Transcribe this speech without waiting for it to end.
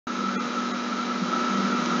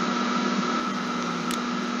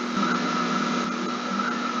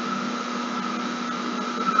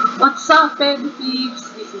What's up,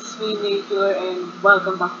 peeps? This is me, Nature, and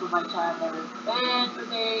welcome back to my channel. And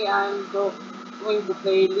today going to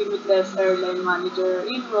play Limitless Airline Manager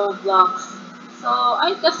in Roblox. So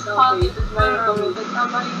I just found it as my recommended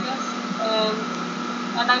number, yes.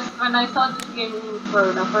 When I saw this game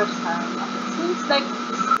for the first time, it seems like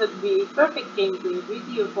this could be perfect gameplay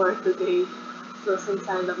video for today. So since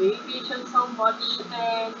I love aviation so much,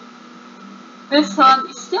 and this one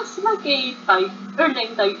is just like a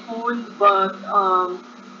airline tycoon, but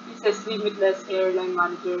it says Limitless Airline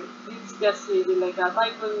Manager. It's just really like a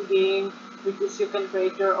tycoon game, which is you can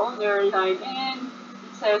create your own airline, and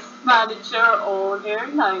it says manage your own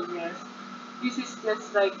airline. Yes, this is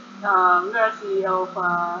just like you're a CEO of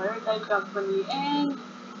an airline company, and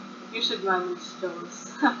you should manage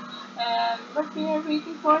those. And what we are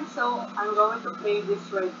waiting for, so I'm going to play this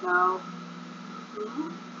right now.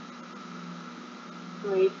 Mhm.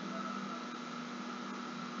 Wait.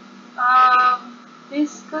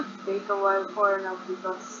 This could take a while for now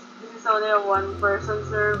because this is only a one-person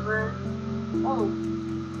server. Oh,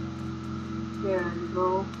 there we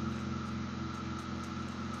go.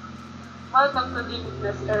 Welcome to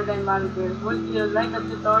Limitless Airline Manager. Would you like a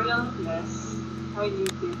tutorial? Yes, I need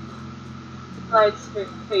it. Flights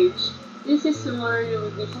page. This is where you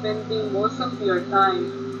will be spending most of your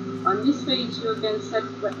time. On this page, you can set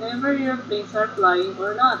whenever your planes are flying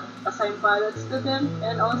or not, assign pilots to them,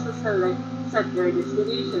 and also set their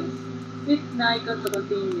destinations. Click the icon to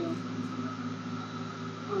continue.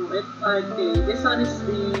 Okay, this one is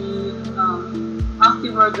the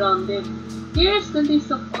active or grounded. Here's the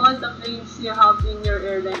list of all the planes you have in your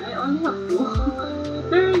airline. I only have two.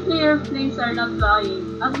 Currently, your planes are not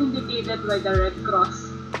flying, as indicated by the red cross.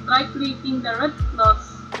 Try clicking the red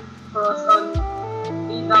cross on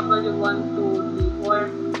AW1, 2, 3, 4.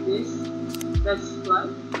 Let's fly.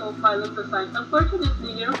 No pilot assigned.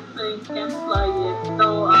 Unfortunately, your plane can't fly yet.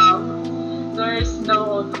 So, there is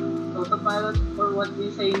no autopilot, or what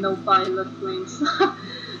we say, no pilot planes.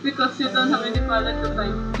 Because you don't have any pilot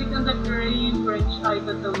assigned. Click on the green French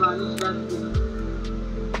icon to manage that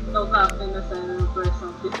plane. No captain assigned, first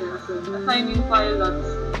officer assigned. Assigning pilots.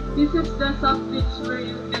 This is the sub-page where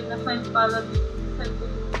you can assign pilots, set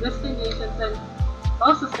destinations, and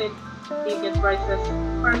also set ticket prices.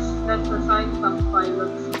 First, let's assign some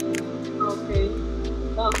pilots. Okay.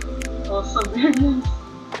 Oh, awesome airlines.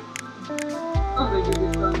 Oh, maybe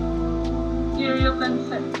this one. Here you can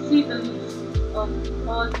see the list of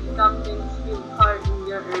all the captains you are in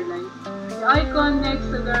your airline. The icon next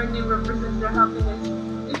to their name represents their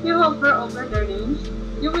happiness. If you hover over their names,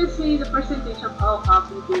 you will see the percentage of how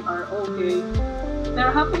happy they are. Okay.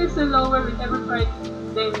 Their happiness will lower with every flight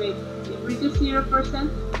they make. If it reaches 0%,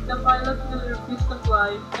 the pilot will refuse to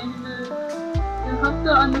fly, and you'll have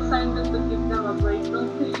to unassign them to give them a break.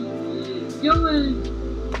 Okay. You will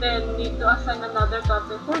then need to assign another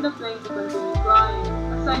captain for the plane to continue flying.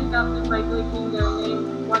 Assign captain by clicking their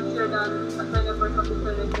name. Once you're done, assign a first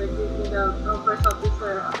officer and by clicking the first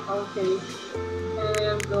officer. Okay.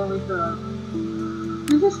 And going to.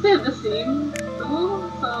 This is still the same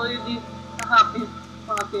too, so you need a happy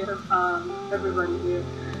everybody here.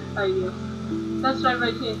 Yes. Let's try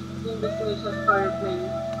by changing destination for your plane.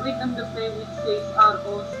 Click on the plane which says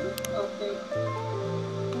ROC. Okay.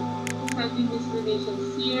 Setting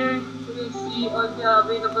destinations. Here, you will see all the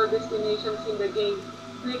available destinations in the game.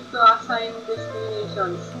 Click to assign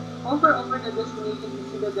destinations. Hover over the destination to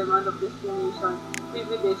see the demand of destination.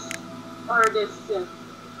 Maybe this or this. Yeah.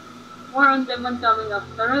 More on demand coming up.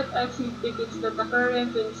 The red X indicates that the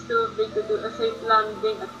current plane is too big to do a safe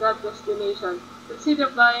landing at that destination. Consider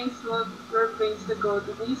flying smaller planes to go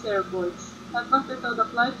to these airports. Advance to the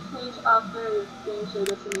flight change after you change your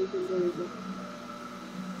destination. There you go.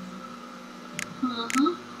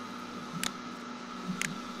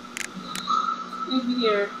 In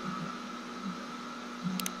here.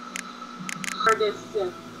 For this,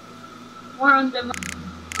 yeah. More on demand.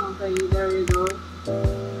 Okay, there you go.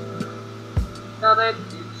 The red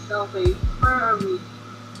is okay. Where are we?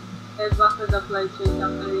 Head back to the flight change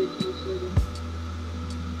after you change it.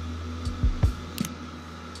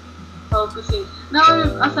 Focusing. Now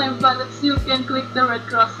you've assigned pilots, you can click the red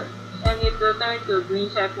cross and it will turn to green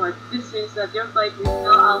checkmark. This means that your flight is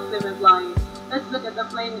now active and flying. Let's look at the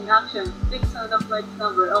plane in action. Click on the flight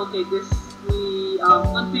number. Okay, this we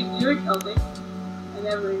configured. Okay. I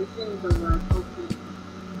never seen the word. Okay.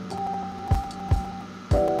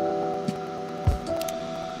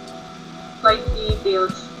 Flight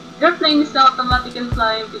details. Your plane is now automatically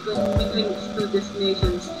flying between its two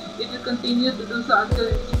destinations. It will continue to do so until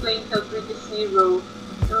its plane health reaches 0.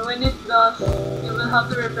 So when it does, you will have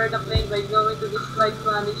to repair the plane by going to this flight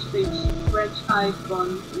manage page, French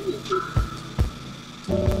icon.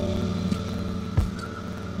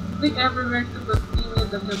 Click everywhere to continue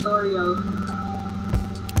the tutorial.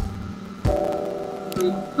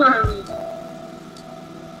 Wait for me.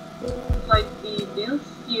 Flight details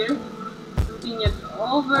here. Continue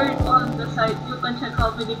over on the side. You can check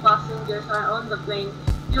how many passengers are on the plane.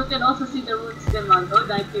 You can also see the routes demand. Oh,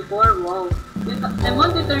 94. Wow.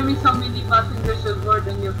 Demand determines how many passengers will board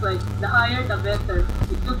on your flight. The higher, the better.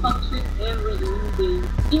 It will fluctuate every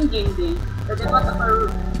in-game day. The demand of a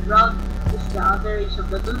route is the average of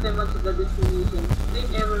the two demands of the destination.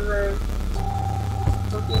 Click everywhere.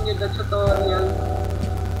 Continue the tutorial.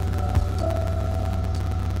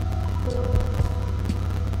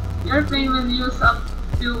 Your plane will use up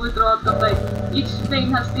fuel without the flight. Each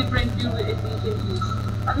plane has different fuel efficiencies.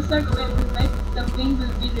 At the start of every flight, the plane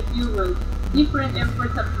will be refueled. Different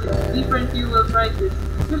airports have different fuel prices.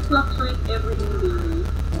 It will fluctuate every day.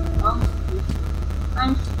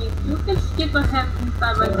 Time skip. You can skip ahead in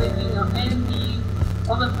time by clicking on any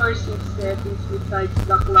of the first six settings besides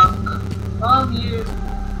the clock. All here,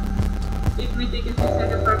 it may take a few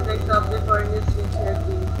seconds for flight up before new switch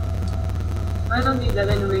settings. I don't need that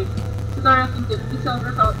anyway. Tutorial complete. This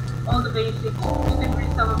covers all the basics. You can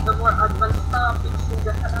read some of the more advanced topics in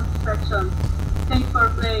the help section. Thanks for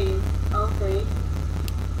playing. Okay.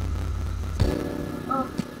 Oh.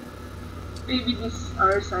 Maybe these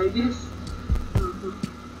are sides.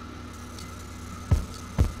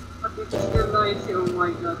 But it's still noisy. Oh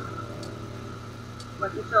my god.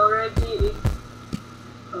 But it's already 8.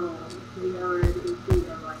 Oh, we are already 8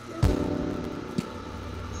 PM, I guess.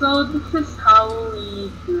 So this is how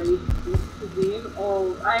we play this game.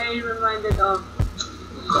 Oh, I reminded of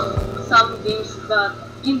some games that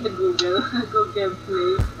in the Google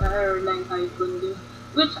Play, airline tycoon game,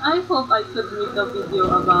 which I hope I could make a video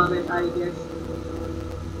about it, I guess,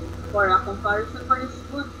 for a comparison. For this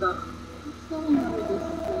good though. What's going on with this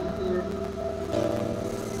thing here?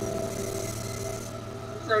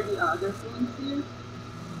 These are the other things here.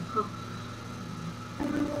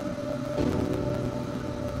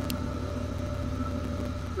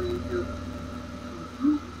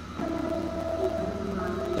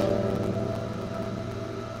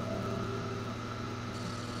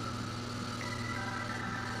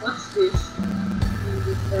 What's this in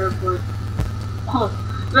this airport? Oh,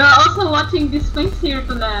 we're also watching this place here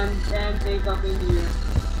to land and take off in here.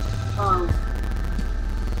 Oh.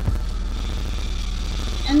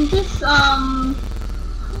 And this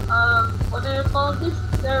what do you call this?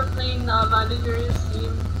 Airplane manager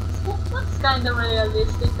scheme. That's kind of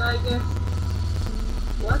realistic, I guess.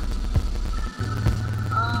 What?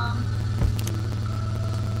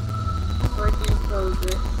 Work in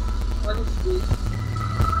progress. What is this?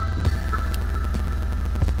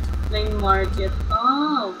 Plane market.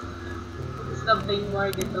 Oh! It's the plane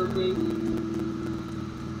market, okay.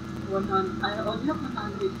 100. I only have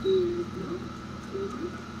 100 here.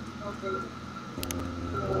 Okay.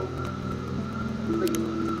 So,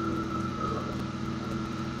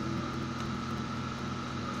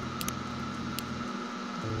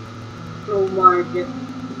 Pro market.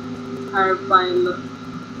 Hire pilot.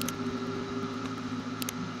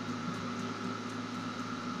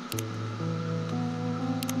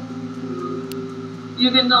 You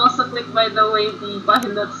can also click, by the way, the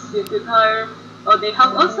pilots you could hire. Oh, they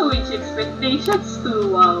have also wage expectations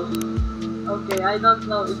too. Wow. Okay, I don't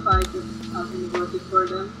know if I could have any budget for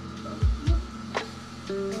them.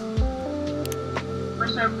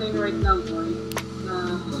 Where's our plane right now, boy?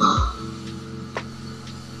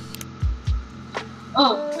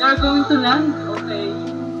 Oh, they are going to land? Okay.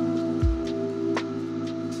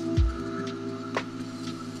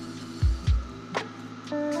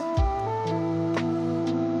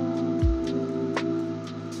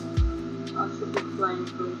 Flying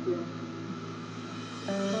from here.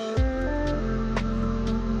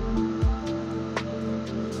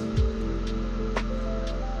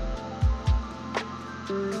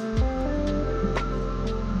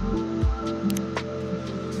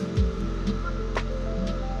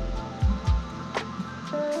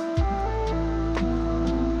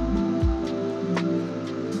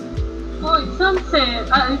 Oh, it's sunset.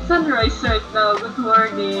 It's sunrise right now. Good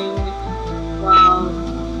morning. Wow.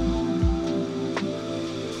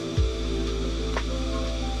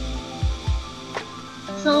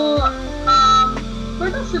 So, for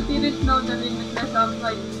those who didn't know the Limitless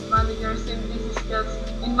flight manager sim, this is just,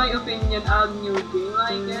 in my opinion, a new game,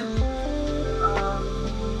 I guess.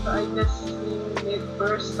 So I just seen it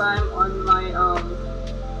first time on my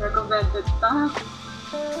recommended tab.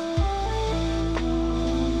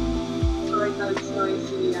 now it's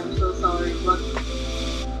noisy. I'm so sorry, but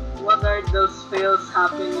what are those fails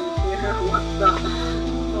happening here? What the?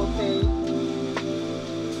 Okay.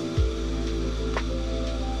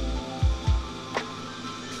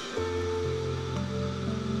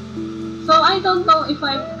 So I don't know if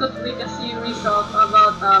I could make a series of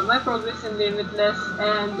about my progress in Limitless,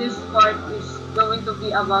 and this part is going to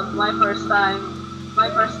be about my first time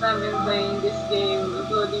in playing this game,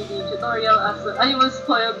 including the tutorial as well. I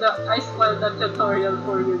spoiled the tutorial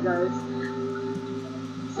for you guys,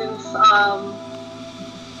 since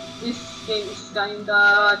this game is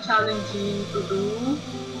kinda challenging to do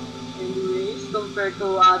anyways compared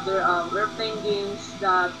to other airplane games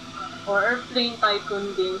or airplane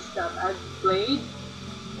tycoon games that I've played.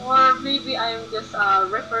 Or maybe I'm just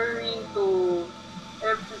referring to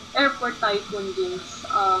airport tycoon games.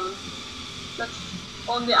 That's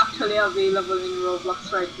only actually available in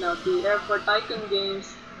Roblox right now. The airport tycoon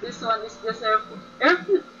games. This one is just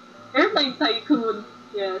airplane tycoon.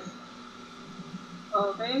 Yes.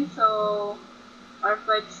 Okay, so our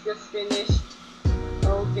flight's just finished.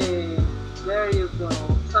 Okay, there you go.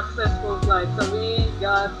 Successful flight. So we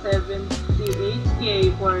got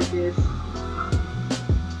 78k for this.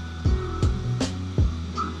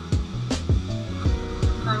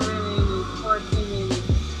 Time remaining 40 minutes.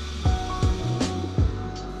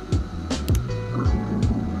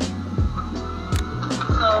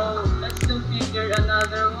 So let's configure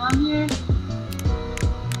another one here.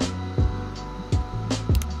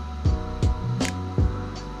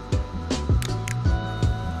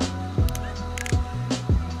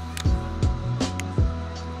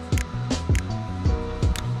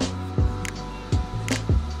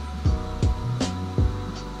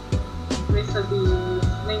 The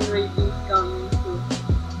main ratings coming too.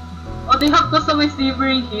 Oh, they have customized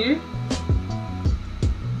livery here.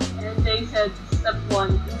 And they said step 1.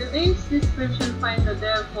 In the game's description, find the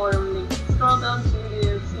dev forum link. Scroll down to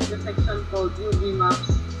see the section called UV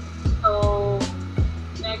maps. So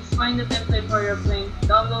next, find the template for your plane.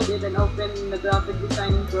 Download it and open the graphic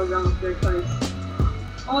designing program of your choice.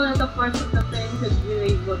 All of the parts of the plane should be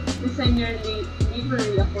labeled. Design your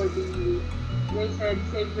livery accordingly. They said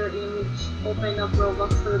save your image, open up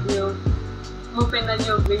Roblox Studio, open a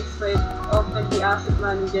new base file, open the asset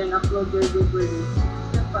manager and upload your library.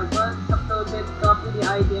 Step 5. Once uploaded, copy the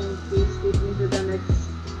ID and paste it into the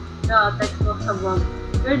text box above.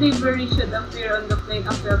 Your library should appear on the plane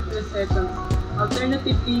after a few seconds.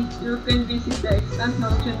 Alternatively, you can visit the Extant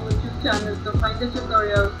Notion YouTube channel to find the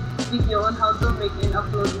tutorial video on how to make and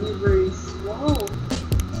upload libraries. Wow!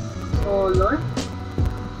 Oh Lord!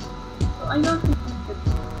 I don't think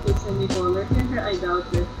it's any color here, I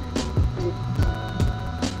doubt it. Okay.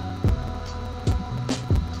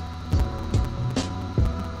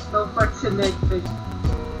 So far selected.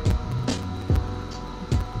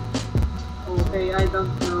 Okay, I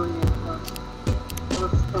don't know yet.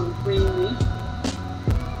 Was from Creamy.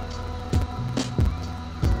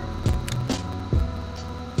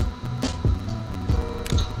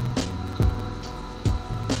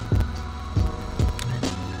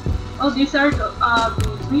 Oh, these are the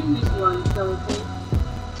green ones, okay.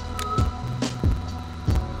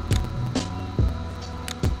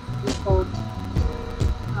 Default.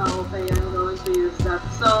 Okay, I'm going to use that.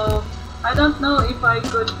 So, I don't know if I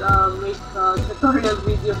could make a tutorial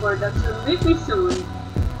video for that soon. Maybe soon.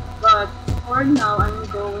 But for now, I'm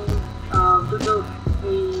going to do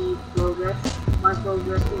my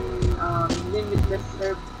progress in Limitless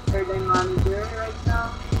Airline Manager right now.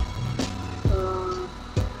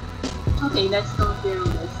 Okay, let's confirm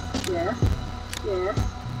this. Yes. Yes.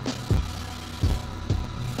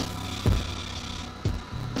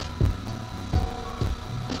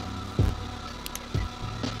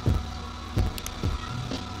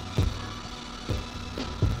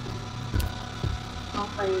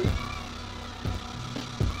 Okay.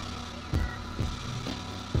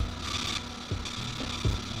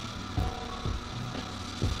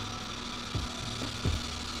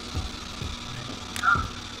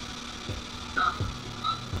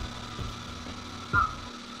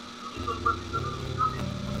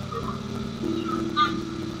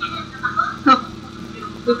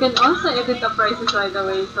 You can also edit the prices right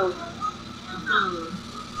away, so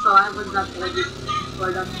I would not edit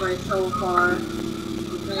for that price so far.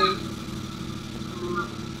 Okay.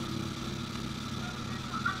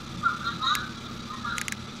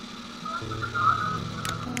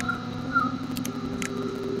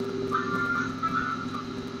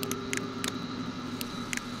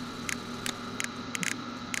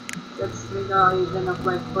 Let's make you can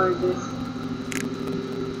apply for this.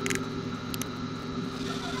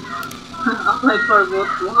 Apply for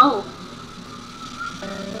both. Wow!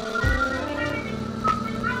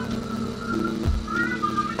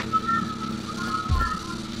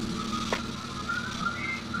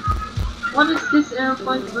 What is this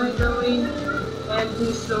airport, by the way? And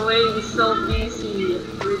this way is so busy.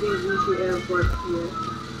 Really busy airport here.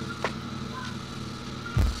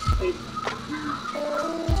 Wait.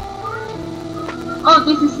 Oh,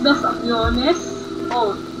 this is Los Aviones.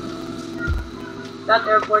 Oh, that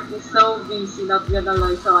airport is so busy, not gonna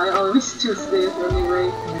lie, so I always choose this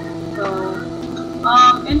anyway. So,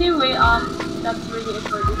 that's really it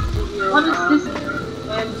for this video. What is this?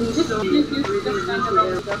 And this is really busy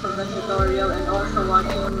because of the tutorial and also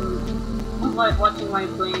watching my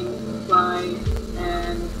plane fly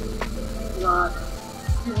and what.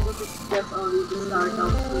 And this is just only the start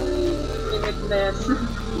of the Limitless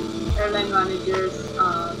airline managers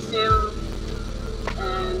sim,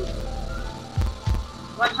 and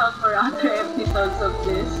watch out for other episodes of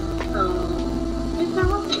this.